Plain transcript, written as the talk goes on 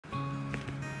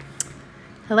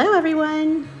Hello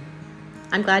everyone.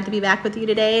 I'm glad to be back with you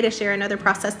today to share another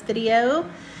process video.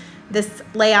 This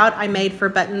layout I made for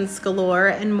Buttons Galore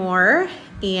and More,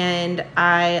 and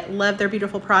I love their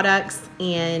beautiful products,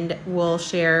 and we'll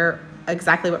share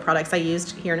exactly what products I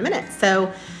used here in a minute. So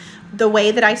the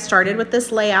way that I started with this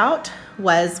layout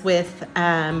was with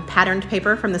patterned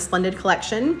paper from the Splendid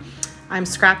collection. I'm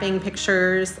scrapping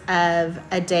pictures of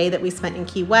a day that we spent in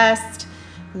Key West,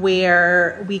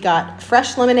 where we got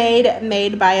fresh lemonade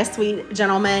made by a sweet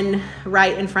gentleman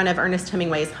right in front of Ernest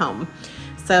Hemingway's home.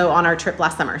 So on our trip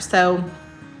last summer. So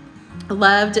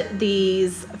loved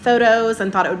these photos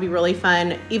and thought it would be really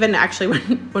fun. Even actually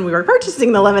when we were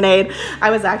purchasing the lemonade,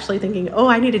 I was actually thinking, oh,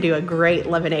 I need to do a great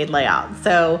lemonade layout.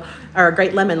 So, or a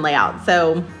great lemon layout.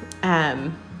 So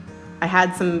I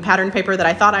had some patterned paper that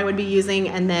I thought I would be using,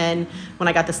 and then when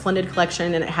I got the Splendid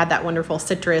collection and it had that wonderful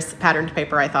citrus patterned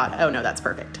paper, I thought, oh no, that's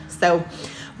perfect. So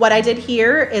what I did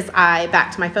here is I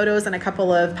backed my photos in a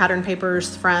couple of patterned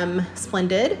papers from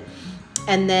Splendid,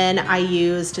 and then I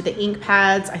used the ink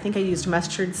pads. I think I used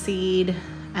mustard seed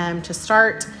to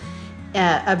start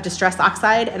of Distress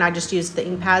Oxide, and I just used the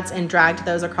ink pads and dragged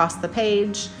those across the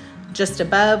page just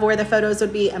above where the photos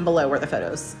would be and below where the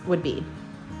photos would be.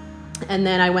 And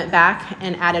then I went back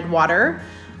and added water.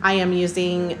 I am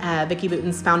using Vicki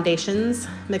Boutin's Foundations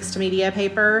mixed media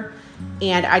paper,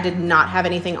 and I did not have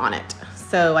anything on it.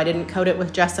 So I didn't coat it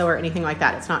with gesso or anything like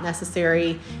that. It's not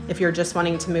necessary if you're just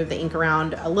wanting to move the ink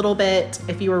around a little bit.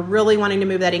 If you were really wanting to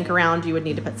move that ink around, you would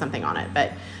need to put something on it.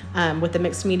 But with the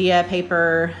mixed media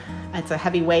paper, it's a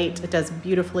heavy weight. It does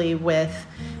beautifully with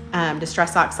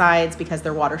Distress Oxides because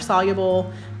they're water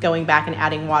soluble, going back and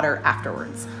adding water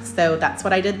afterwards. So that's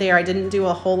what I did there. I didn't do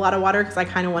a whole lot of water because I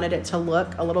kind of wanted it to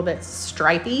look a little bit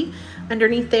stripy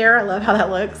underneath there. I love how that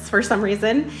looks for some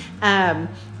reason.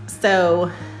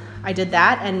 So I did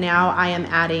that, and now I am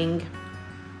adding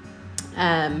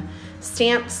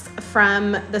stamps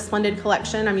from the Splendid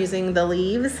collection. I'm using the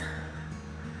leaves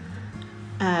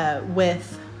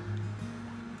with,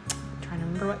 I'm trying to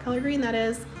remember what color green that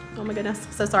is. Oh my goodness,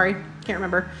 so sorry, can't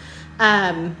remember.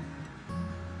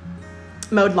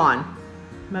 Mowed Lawn.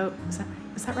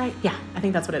 Is that right? Yeah, I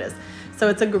think that's what it is. So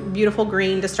it's a beautiful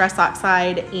green Distress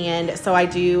Oxide, and so I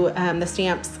do the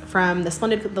stamps from the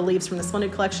Splendid, the leaves from the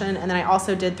Splendid collection, and then I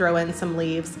also did throw in some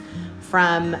leaves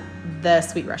from the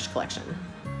Sweet Rush collection.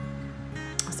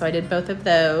 So I did both of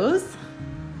those,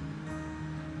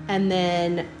 and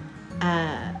then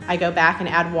I go back and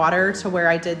add water to where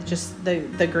I did just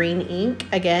the green ink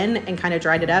again and kind of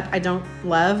dried it up. I don't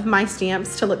love my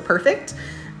stamps to look perfect.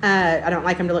 I don't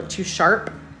like them to look too sharp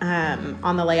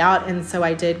on the layout, and so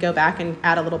I did go back and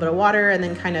add a little bit of water and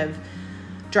then kind of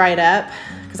dry it up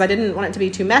because I didn't want it to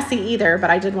be too messy either, but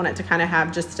I did want it to kind of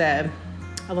have just a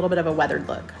little bit of a weathered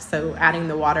look. So adding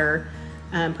the water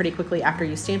pretty quickly after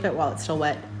you stamp it while it's still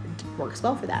wet works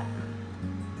well for that.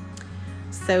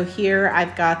 So here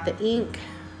I've got the ink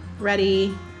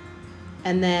ready,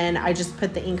 and then I just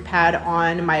put the ink pad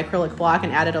on my acrylic block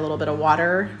and added a little bit of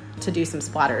water to do some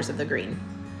splatters of the green.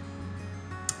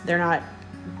 I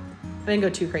didn't go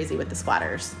too crazy with the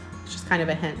splatters. It's just kind of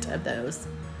a hint of those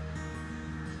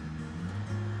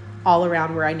all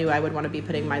around where I knew I would want to be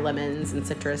putting my lemons and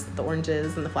citrus, the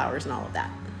oranges and the flowers and all of that.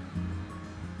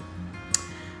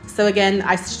 So again,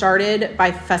 I started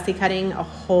by fussy cutting a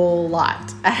whole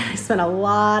lot. I spent a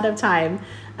lot of time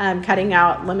cutting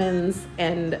out lemons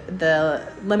and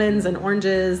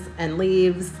oranges and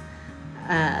leaves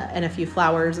and a few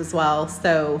flowers as well.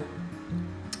 So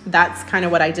that's kind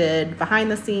of what I did behind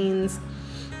the scenes.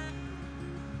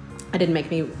 I didn't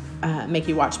make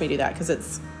you watch me do that because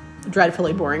it's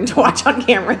dreadfully boring to watch on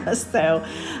camera. So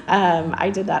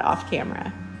I did that off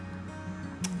camera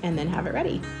and then have it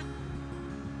ready.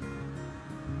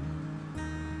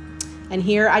 And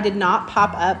here I did not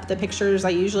pop up the pictures.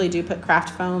 I usually do put craft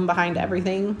foam behind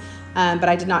everything, but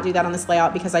I did not do that on this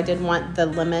layout because I did want the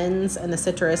lemons and the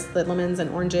citrus, the lemons and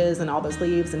oranges and all those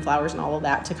leaves and flowers and all of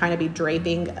that to kind of be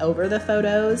draping over the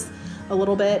photos a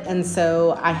little bit. And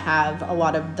so I have a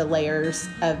lot of the layers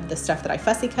of the stuff that I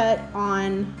fussy cut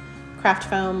on craft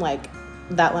foam, like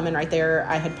that lemon right there,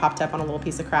 I had popped up on a little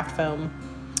piece of craft foam.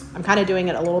 I'm kind of doing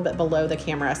it a little bit below the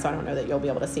camera, so I don't know that you'll be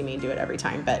able to see me do it every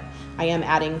time, but I am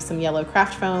adding some yellow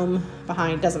craft foam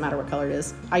behind. Doesn't matter what color it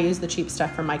is. I use the cheap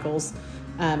stuff from Michaels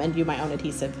and do my own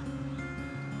adhesive.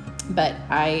 But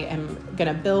I am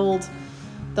gonna build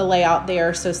the layout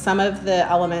there. So some of the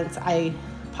elements I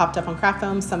popped up on craft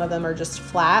foam, some of them are just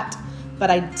flat, but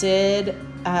I did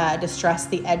distress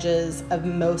the edges of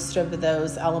most of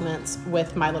those elements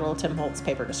with my little Tim Holtz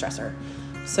paper distresser.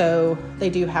 So they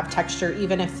do have texture,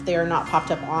 even if they're not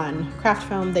popped up on craft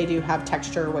foam, they do have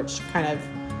texture, which kind of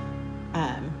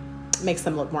makes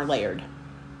them look more layered.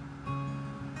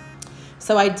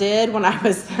 So I did, when I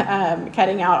was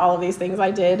cutting out all of these things,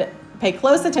 I did pay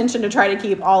close attention to try to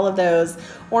keep all of those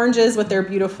oranges with their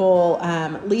beautiful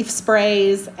leaf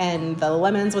sprays and the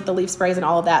lemons with the leaf sprays and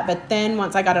all of that. But then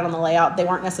once I got it on the layout, they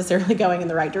weren't necessarily going in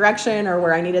the right direction or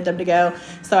where I needed them to go.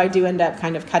 So I do end up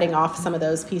kind of cutting off some of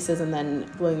those pieces and then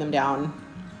gluing them down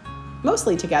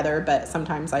mostly together. But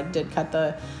sometimes I did cut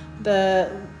the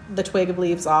twig of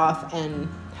leaves off and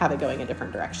have it going a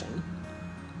different direction.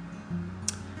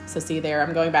 So see there,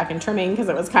 I'm going back and trimming because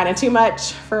it was kind of too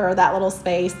much for that little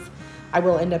space. I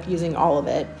will end up using all of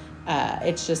it.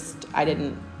 It's just, I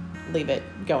didn't leave it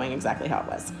going exactly how it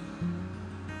was.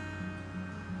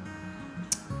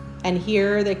 And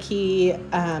here the key,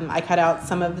 I cut out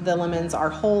some of the lemons are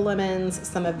whole lemons,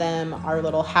 some of them are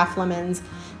little half lemons.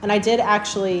 And I did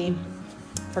actually,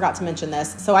 forgot to mention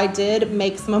this, so I did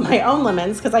make some of my own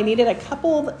lemons because I needed a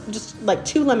couple, just like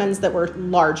 2 lemons that were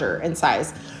larger in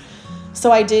size.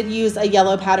 So I did use a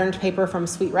yellow patterned paper from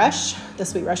Sweet Rush, the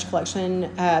Sweet Rush collection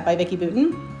by Vicki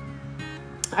Boutin.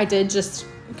 I did just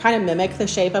kind of mimic the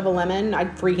shape of a lemon. I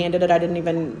freehanded it. I didn't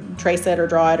even trace it or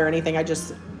draw it or anything.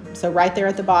 So right there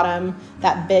at the bottom,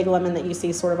 that big lemon that you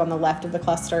see sort of on the left of the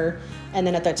cluster, and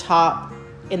then at the top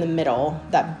in the middle,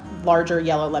 that larger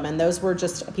yellow lemon, those were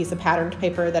just a piece of patterned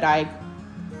paper that I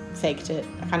faked it.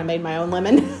 I kind of made my own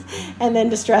lemon and then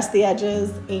distressed the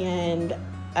edges and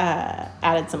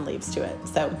added some leaves to it.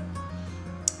 So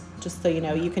just so you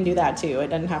know, you can do that too. It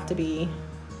doesn't have to be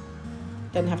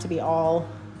all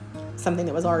something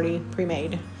that was already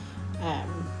pre-made.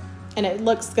 And it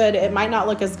looks good. It might not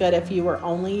look as good if you were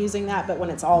only using that, but when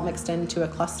it's all mixed into a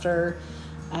cluster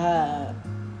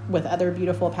with other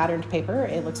beautiful patterned paper,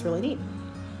 it looks really neat.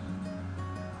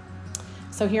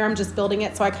 So here I'm just building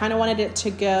it. So I kind of wanted it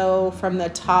to go from the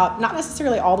top, not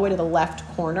necessarily all the way to the left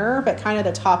corner, but kind of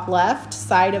the top left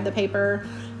side of the paper.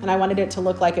 And I wanted it to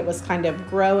look like it was kind of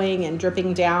growing and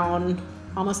dripping down,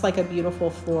 almost like a beautiful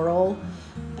floral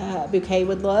bouquet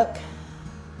would look.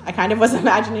 I kind of was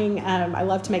imagining, I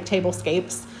love to make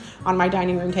tablescapes on my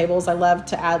dining room tables. I love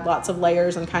to add lots of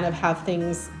layers and kind of have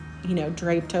things, you know,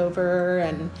 draped over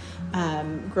and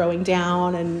growing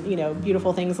down and, you know,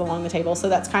 beautiful things along the table. So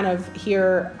that's kind of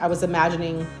here, I was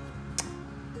imagining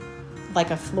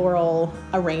like a floral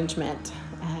arrangement,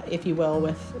 if you will,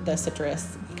 with the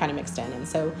citrus kind of mixed in. And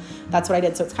so that's what I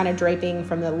did. So it's kind of draping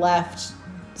from the left,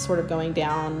 sort of going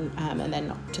down, and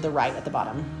then to the right at the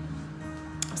bottom.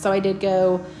 So I did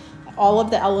go, all of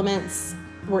the elements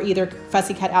were either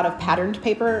fussy cut out of patterned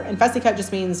paper, and fussy cut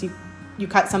just means you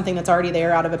cut something that's already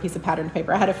there out of a piece of patterned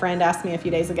paper. I had a friend ask me a few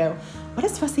days ago, what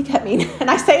does fussy cut mean? And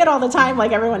I say it all the time,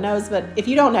 like everyone knows, but if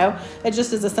you don't know, it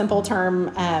just is a simple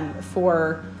term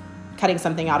for cutting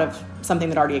something out of something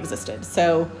that already existed.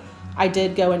 So I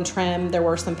did go and trim. There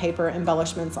were some paper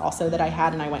embellishments also that I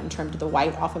had, and I went and trimmed the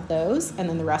white off of those, and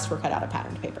then the rest were cut out of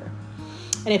patterned paper.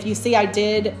 And if you see, I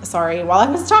did, sorry, while I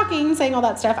was talking, saying all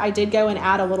that stuff, I did go and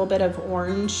add a little bit of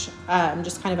orange,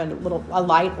 just kind of a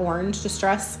light orange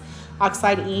Distress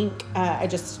Oxide ink. I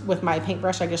just, with my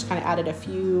paintbrush, I just kind of added a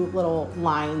few little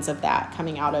lines of that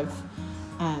coming out of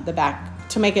the back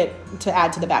to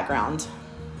add to the background,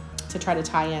 to try to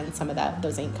tie in some of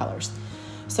those ink colors.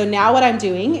 So now what I'm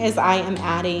doing is I am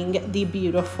adding the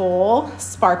beautiful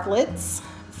sparklets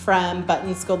from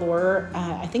Buttons Galore.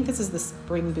 I think this is the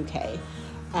Spring Bouquet.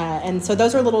 And so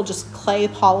those are little just clay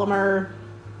polymer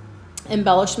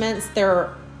embellishments. They've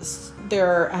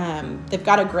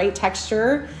got a great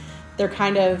texture. They're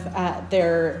kind of,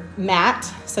 they're matte,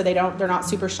 so they're not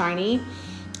super shiny.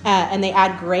 And they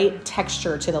add great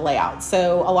texture to the layout.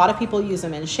 So a lot of people use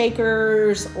them in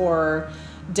shakers or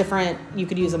different, you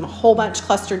could use them a whole bunch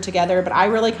clustered together, but I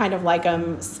really kind of like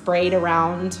them sprayed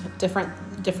around different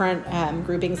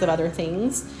groupings of other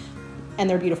things, and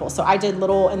they're beautiful. So I did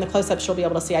in the close-ups you'll be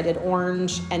able to see I did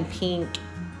orange and pink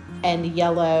and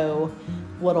yellow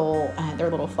they're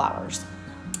little flowers.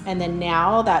 And then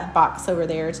now that box over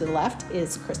there to the left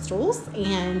is crystals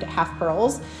and half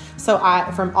pearls. So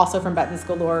also from Buttons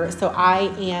Galore. So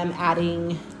I am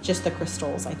adding just the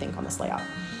crystals, I think, on this layout.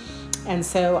 And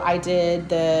so I did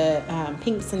the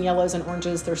pinks and yellows and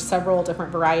oranges. There's several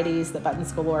different varieties that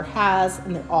Buttons Galore has,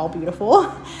 and they're all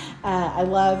beautiful. I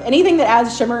love anything that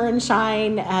adds shimmer and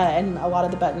shine, and a lot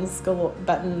of the Buttons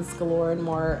Galore and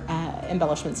more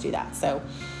embellishments do that. So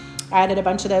I added a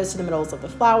bunch of those to the middles of the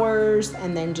flowers,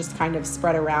 and then just kind of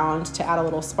spread around to add a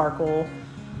little sparkle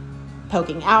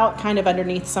poking out kind of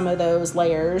underneath some of those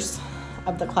layers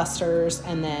of the clusters,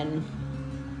 and then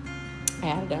I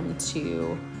added them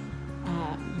to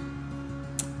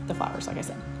the flowers, like I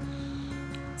said.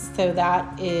 So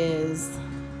that is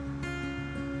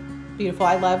beautiful.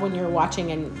 I love when you're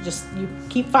watching and just you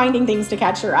keep finding things to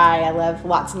catch your eye. I love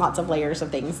lots and lots of layers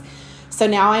of things. So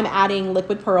now I'm adding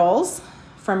liquid pearls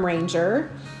from Ranger,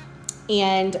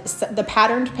 and the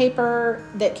patterned paper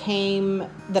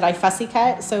that I fussy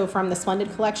cut. So from the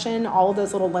Splendid collection, all of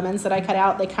those little lemons that I cut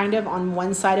out, they kind of on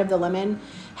one side of the lemon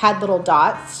had little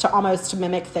dots to almost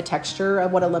mimic the texture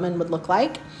of what a lemon would look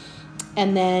like.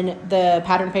 And then the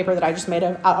pattern paper that I just made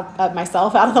of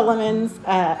myself out of the lemons,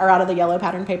 or out of the yellow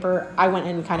pattern paper, I went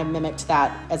and kind of mimicked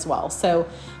that as well. So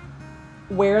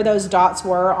where those dots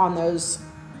were on those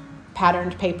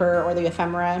patterned paper or the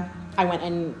ephemera, I went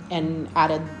and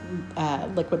added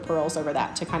liquid pearls over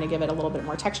that to kind of give it a little bit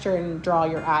more texture and draw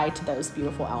your eye to those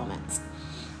beautiful elements.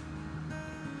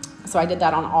 So I did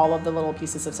that on all of the little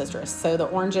pieces of citrus. So the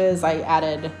oranges, I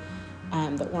added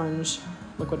the orange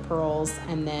liquid pearls,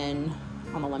 and then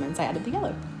on the lemons I added the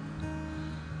yellow.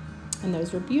 And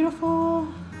those were beautiful,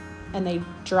 and they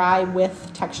dry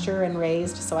with texture and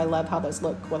raised, so I love how those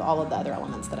look with all of the other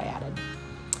elements that I added.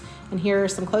 And here are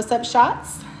some close-up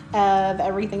shots of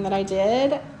everything that I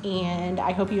did, and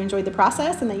I hope you enjoyed the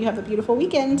process and that you have a beautiful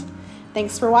weekend.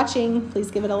 Thanks for watching. Please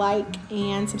give it a like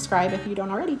and subscribe if you don't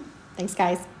already. Thanks,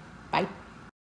 guys. Bye.